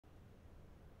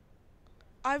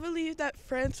I believe that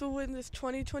France will win this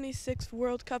 2026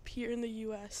 World Cup here in the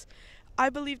U.S. I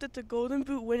believe that the Golden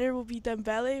Boot winner will be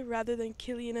Dembele rather than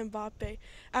Kylian Mbappe.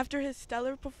 After his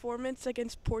stellar performance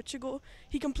against Portugal,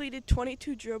 he completed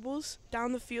 22 dribbles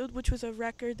down the field, which was a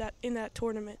record that in that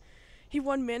tournament. He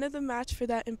won man of the match for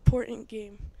that important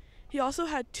game. He also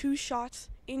had two shots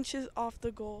inches off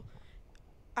the goal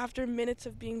after minutes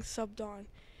of being subbed on.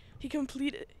 He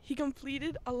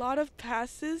completed a lot of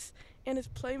passes and his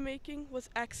playmaking was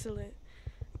excellent.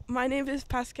 My name is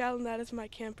Pascal and that is my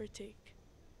camper take.